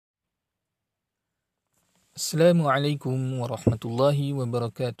السلام عليكم ورحمة الله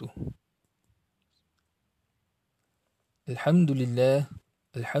وبركاته. الحمد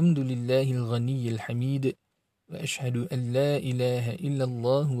لله الغني الحميد، وأشهد أن لا إله إلا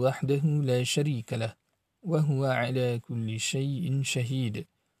الله وحده لا شريك له، وهو على كل شيء شهيد،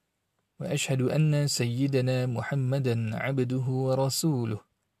 وأشهد أن سيدنا محمدا عبده ورسوله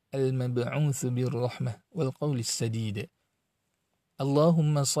المبعوث بالرحمة والقول السديد.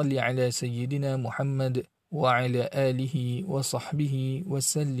 اللهم صل على سيدنا محمد وعلى آله وصحبه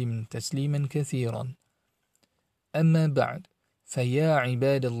وسلم تسليما كثيرا. أما بعد، فيا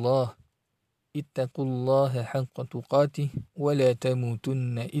عباد الله، اتقوا الله حق تقاته ولا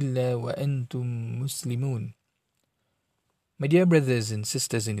تموتن إلا وأنتم مسلمون. My dear brothers and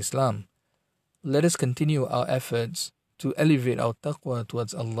sisters in Islam, let us continue our efforts to elevate our taqwa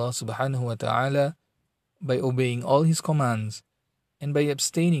towards Allah subhanahu wa ta'ala by obeying all His commands and by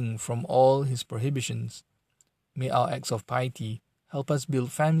abstaining from all His prohibitions. May our acts of piety help us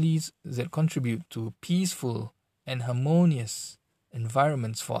build families that contribute to peaceful and harmonious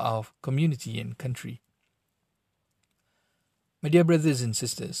environments for our community and country. My dear brothers and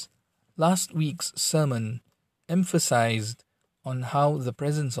sisters, last week's sermon emphasized on how the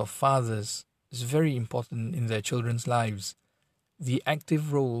presence of fathers is very important in their children's lives. The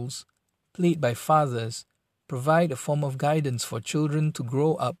active roles played by fathers provide a form of guidance for children to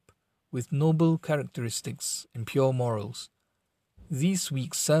grow up with noble characteristics and pure morals. This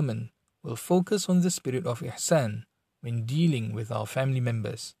week's sermon will focus on the spirit of ihsan when dealing with our family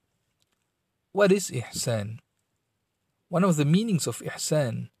members. What is ihsan? One of the meanings of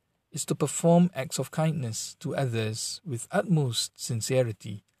ihsan is to perform acts of kindness to others with utmost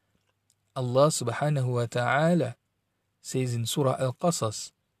sincerity. Allah subhanahu wa ta'ala says in Surah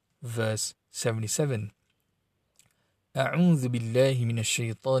Al-Qasas, verse 77, أعوذ بالله من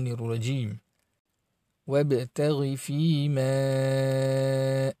الشيطان الرجيم وابتغ فيما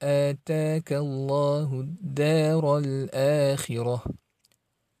آتاك الله الدار الآخرة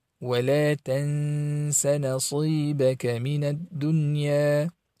ولا تنس نصيبك من الدنيا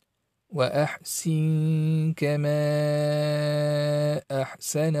وأحسن كما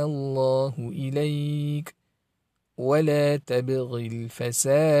أحسن الله إليك ولا تبغ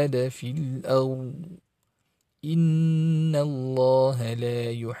الفساد في الأرض إن الله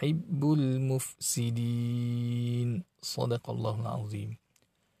لا يحب المفسدين صدق الله العظيم,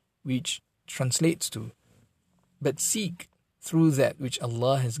 which translates to, but seek through that which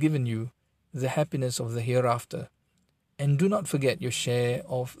Allah has given you the happiness of the hereafter, and do not forget your share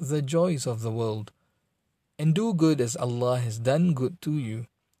of the joys of the world, and do good as Allah has done good to you,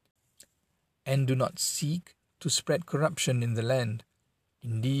 and do not seek to spread corruption in the land.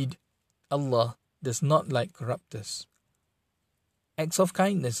 Indeed, Allah does not like corrupters. Acts of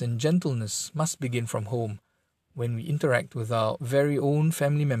kindness and gentleness must begin from home when we interact with our very own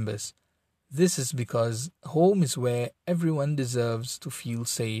family members. This is because home is where everyone deserves to feel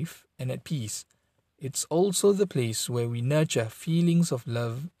safe and at peace. It's also the place where we nurture feelings of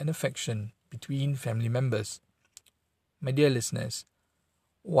love and affection between family members. My dear listeners,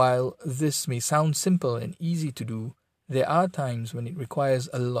 while this may sound simple and easy to do, there are times when it requires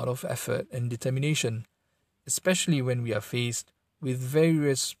a lot of effort and determination, especially when we are faced with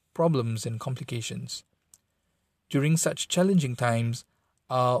various problems and complications. During such challenging times,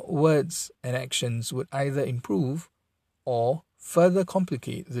 our words and actions would either improve or further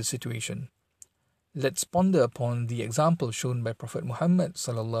complicate the situation. Let's ponder upon the example shown by Prophet Muhammad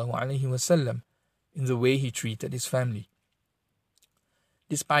ﷺ in the way he treated his family.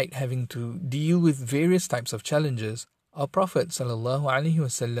 Despite having to deal with various types of challenges, our Prophet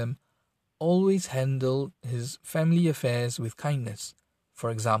ﷺ always handled his family affairs with kindness. For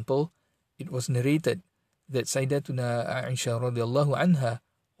example, it was narrated that Sayyidatuna Aisha radiallahu anha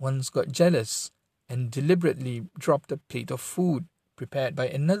once got jealous and deliberately dropped a plate of food prepared by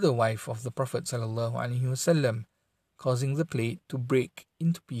another wife of the Prophet ﷺ, causing the plate to break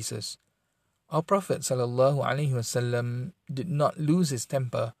into pieces. Our Prophet ﷺ did not lose his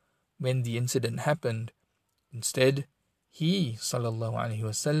temper when the incident happened. Instead, he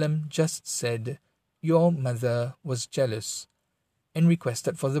ﷺ just said, "Your mother was jealous," and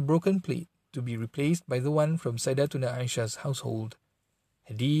requested for the broken plate to be replaced by the one from Sayyidatuna Aisha's household.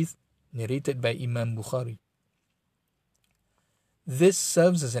 Hadith narrated by Imam Bukhari. This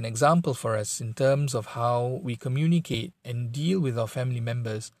serves as an example for us in terms of how we communicate and deal with our family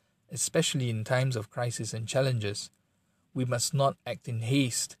members, especially in times of crisis and challenges. We must not act in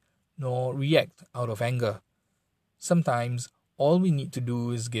haste nor react out of anger. Sometimes all we need to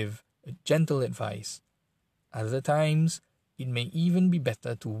do is give a gentle advice. Other times it may even be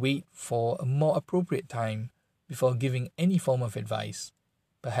better to wait for a more appropriate time before giving any form of advice,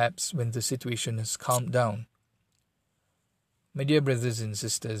 perhaps when the situation has calmed down. My dear brothers and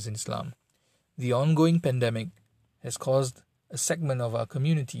sisters in Islam, the ongoing pandemic has caused a segment of our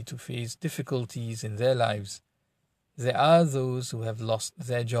community to face difficulties in their lives. There are those who have lost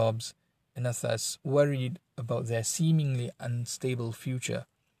their jobs and are thus worried about their seemingly unstable future.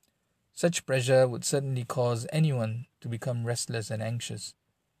 Such pressure would certainly cause anyone to become restless and anxious.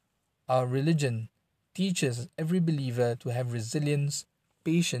 Our religion teaches every believer to have resilience,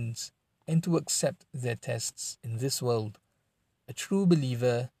 patience, and to accept their tests in this world. A true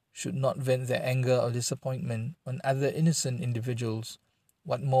believer should not vent their anger or disappointment on other innocent individuals,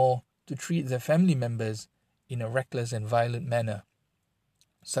 what more, to treat their family members in a reckless and violent manner.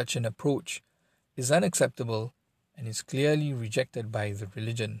 Such an approach is unacceptable and is clearly rejected by the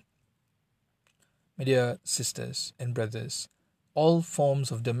religion. My dear sisters and brothers, all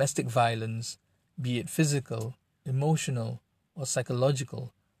forms of domestic violence, be it physical, emotional, or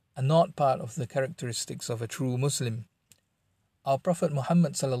psychological, are not part of the characteristics of a true Muslim. Our Prophet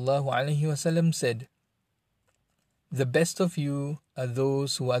Muhammad ﷺ said, "The best of you are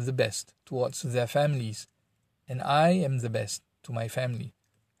those who are the best towards their families, and I am the best to my family."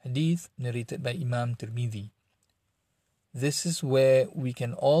 Hadith narrated by Imam Tirmidhi. This is where we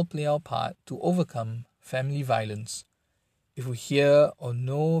can all play our part to overcome family violence. If we hear or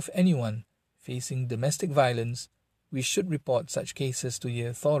know of anyone facing domestic violence, we should report such cases to the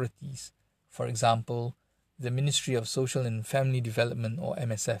authorities, for example, the Ministry of Social and Family Development or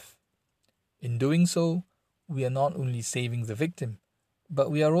MSF. In doing so, we are not only saving the victim, but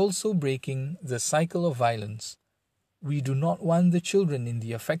we are also breaking the cycle of violence. We do not want the children in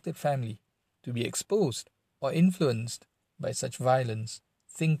the affected family to be exposed or influenced by such violence,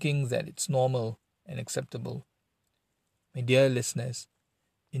 thinking that it's normal and acceptable. My dear listeners,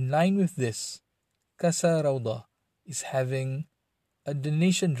 in line with this, Casa Rawdah is having a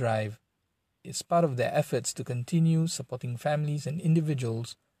donation drive. It's part of their efforts to continue supporting families and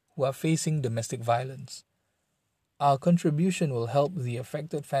individuals who are facing domestic violence. Our contribution will help the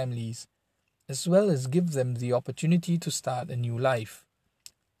affected families as well as give them the opportunity to start a new life.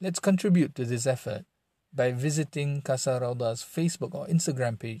 Let's contribute to this effort by visiting Casa Rawdah's Facebook or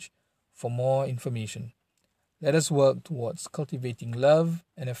Instagram page for more information. Let us work towards cultivating love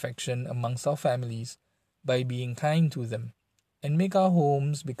and affection amongst our families by being kind to them and make our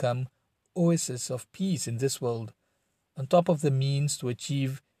homes become oases of peace in this world, on top of the means to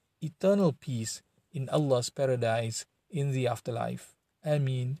achieve eternal peace in Allah's paradise in the afterlife.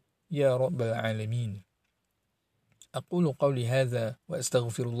 Ameen Ya Rabbal Alameen. أقول قولي هذا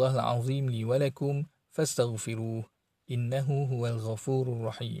وأستغفر الله العظيم لي ولكم فاستغفروه إنه هو الغفور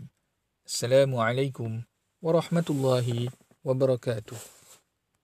الرحيم. السلام عليكم ورحمة الله وبركاته.